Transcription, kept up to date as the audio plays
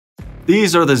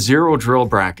These are the zero drill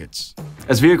brackets.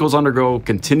 As vehicles undergo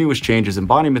continuous changes in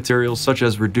body materials such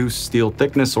as reduced steel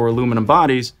thickness or aluminum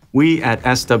bodies, we at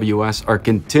SWS are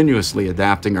continuously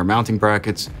adapting our mounting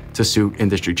brackets to suit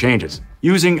industry changes.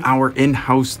 Using our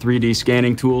in-house 3D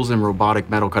scanning tools and robotic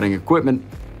metal cutting equipment,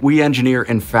 we engineer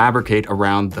and fabricate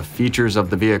around the features of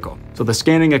the vehicle. So the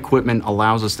scanning equipment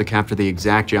allows us to capture the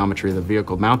exact geometry of the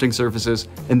vehicle mounting surfaces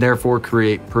and therefore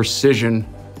create precision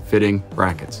fitting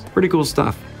brackets. Pretty cool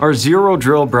stuff. Our zero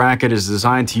drill bracket is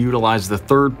designed to utilize the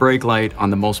third brake light on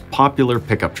the most popular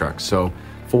pickup trucks. So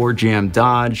Ford, GM,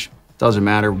 Dodge, doesn't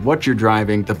matter what you're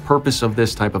driving, the purpose of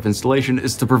this type of installation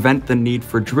is to prevent the need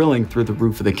for drilling through the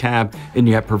roof of the cab and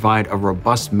yet provide a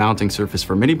robust mounting surface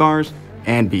for mini bars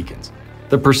and beacons.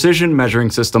 The precision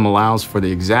measuring system allows for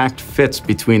the exact fits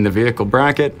between the vehicle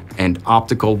bracket and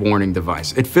optical warning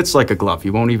device. It fits like a glove,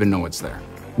 you won't even know it's there.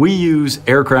 We use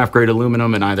aircraft-grade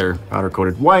aluminum in either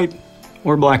powder-coated white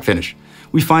or black finish.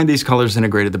 We find these colors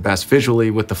integrated the best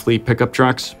visually with the fleet pickup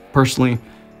trucks. Personally,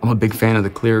 I'm a big fan of the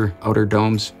clear outer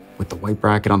domes with the white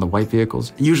bracket on the white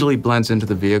vehicles. It usually blends into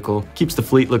the vehicle, keeps the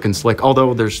fleet looking slick,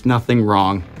 although there's nothing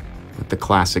wrong with the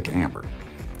classic amber.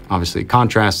 Obviously, it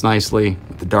contrasts nicely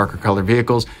with the darker color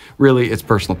vehicles. Really, it's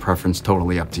personal preference,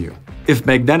 totally up to you. If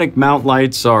magnetic mount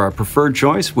lights are a preferred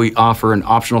choice, we offer an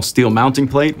optional steel mounting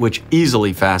plate which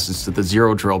easily fastens to the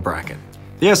zero drill bracket.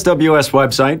 The SWS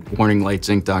website,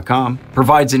 warninglightsinc.com,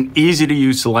 provides an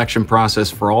easy-to-use selection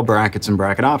process for all brackets and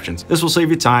bracket options. This will save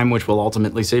you time, which will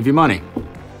ultimately save you money.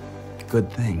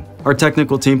 Good thing. Our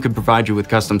technical team can provide you with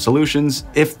custom solutions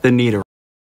if the need arises.